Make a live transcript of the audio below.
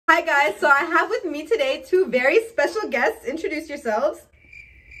Hi guys, so I have with me today two very special guests. Introduce yourselves.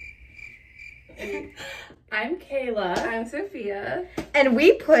 I'm Kayla. I'm Sophia. And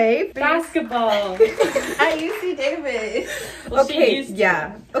we play basketball at UC Davis. Well, okay,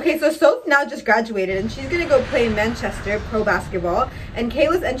 yeah. Okay, so Soph now just graduated and she's gonna go play in Manchester pro basketball. And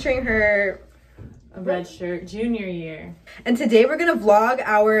Kayla's entering her redshirt junior year. And today we're gonna vlog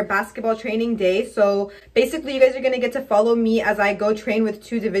our basketball training day. So basically, you guys are gonna get to follow me as I go train with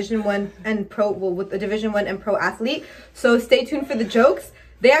two Division 1 and pro, well, with a Division 1 and pro athlete. So stay tuned for the jokes.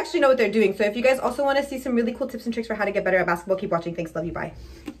 They actually know what they're doing. So if you guys also want to see some really cool tips and tricks for how to get better at basketball, keep watching. Thanks, love you, bye.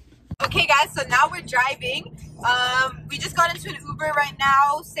 Okay guys, so now we're driving. We just got into an Uber right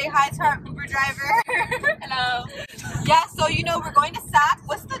now. Say hi to our Uber driver. Hello. Yeah, so you know, we're going to SAC.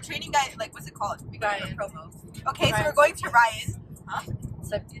 What's the training guy, like, what's it called? Ryan. Promo. Okay, so we're going to Ryan. Huh?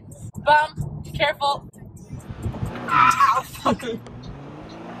 Bump. Careful. Ow, fuck.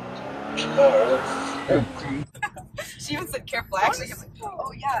 She even said careful. I actually was like,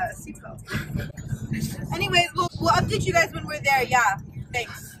 oh yeah, seatbelt. Anyways, we'll update you guys when we're there. Yeah,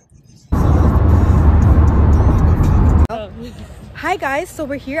 thanks. Hi guys, so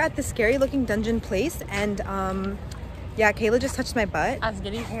we're here at the scary looking dungeon place, and yeah, Kayla just touched my butt. I was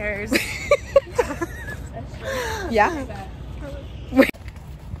getting hairs. Yeah.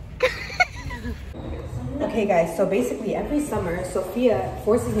 Okay guys, so basically every summer Sophia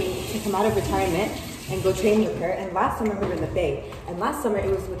forces me to come out of retirement and go train with her. And last summer we were in the Bay, and last summer it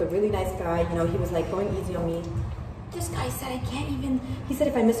was with a really nice guy. You know, he was like going easy on me. This guy said I can't even, he said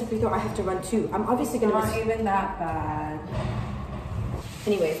if I miss a free throw I have to run two. I'm obviously gonna Not even that bad.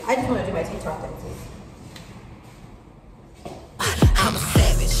 Anyways, I just want to do my TikTok dances. I'm a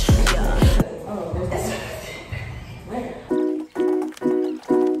savage. Yeah. Oh, there's this. Where?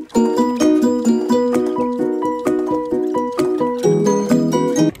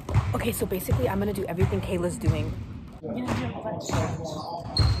 Okay, so basically I'm gonna do everything Kayla's doing.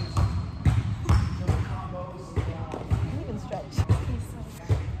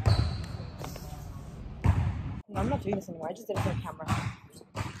 I'm not doing this anymore. I just did it for the camera.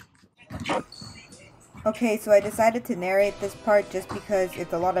 Okay, so I decided to narrate this part just because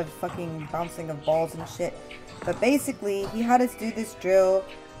it's a lot of fucking bouncing of balls and shit. But basically, he had us do this drill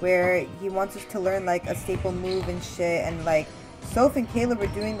where he wants us to learn like a staple move and shit. And like, Soph and Kayla were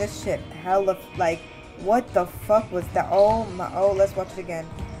doing this shit hella, like, what the fuck was that? Oh my, oh, let's watch it again.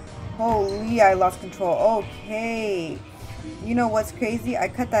 Holy, I lost control. Okay. You know what's crazy? I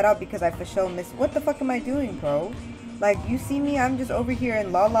cut that out because I for sure missed. What the fuck am I doing, bro? Like, you see me? I'm just over here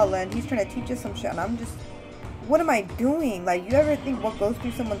in La La Land. He's trying to teach us some shit, and I'm just... What am I doing? Like, you ever think what goes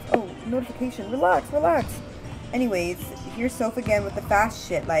through someone's... Oh, notification. Relax, relax. Anyways, here's Soph again with the fast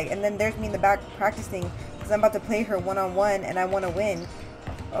shit. Like, and then there's me in the back practicing because I'm about to play her one-on-one, and I want to win.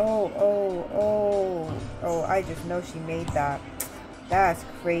 Oh, I just know she made that. That's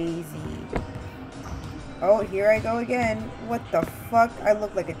crazy. Oh, here I go again. What the fuck? I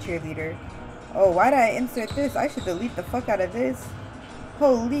look like a cheerleader. Oh, why did I insert this? I should delete the fuck out of this.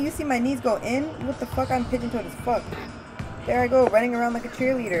 Holy, you see my knees go in? What the fuck? I'm pigeon-toed as fuck. There I go, running around like a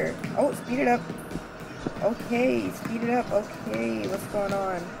cheerleader. Oh, speed it up. Okay, speed it up. Okay, what's going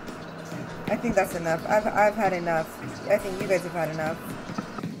on? I think that's enough. I've had enough. I think you guys have had enough.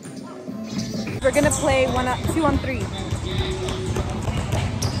 We're gonna play 2-on-3.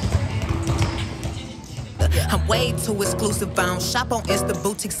 I'm way too exclusive. I don't shop on Insta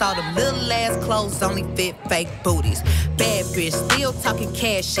boutiques. All them little ass clothes only fit fake booties. Bad bitch, still talking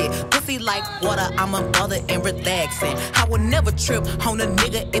cash shit. Pussy like water, I'm a mother and relaxing. I would never trip on a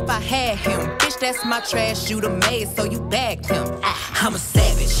nigga if I had him. Bitch, that's my trash, you the maid, so you bagged him. I'm a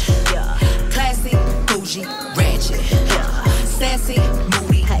savage, yeah. Classy, bougie, ratchet, yeah. Sassy,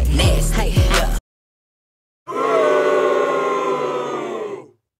 moody, nasty, yeah.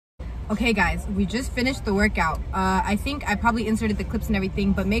 Okay guys, we just finished the workout. I think I probably inserted the clips and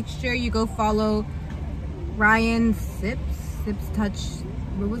everything, but make sure you go follow Ryan Sips Touch.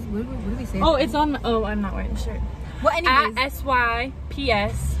 What did we say? Oh, it's on, oh, I'm not wearing the shirt. Well, anyways. At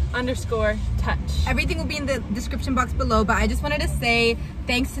SYPS_touch. Everything will be in the description box below, but I just wanted to say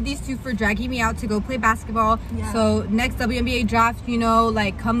thanks to these two for dragging me out to go play basketball. Yeah. So next WNBA draft, you know,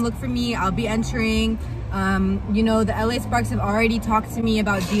 like, come look for me. I'll be entering. You know, the LA Sparks have already talked to me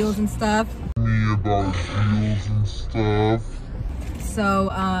about deals and stuff. So,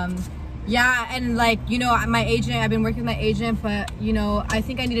 yeah, and like, you know, my agent, I've been working with my agent, but, you know, I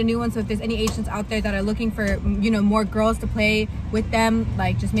think I need a new one. So if there's any agents out there that are looking for, you know, more girls to play with them,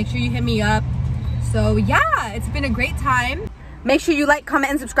 like, just make sure you hit me up. So yeah, it's been a great time. Make sure you like,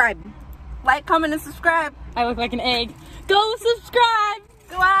 comment, and subscribe. Like, comment, and subscribe. I look like an egg. Go subscribe.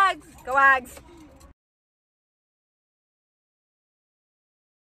 Go on. wags.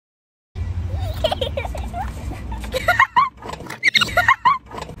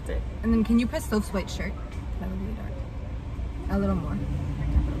 And then can you press Soph's white shirt? That would be dark. A little more.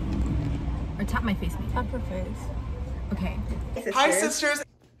 Or tap my face maybe. Tap her face. Okay. Hi sisters.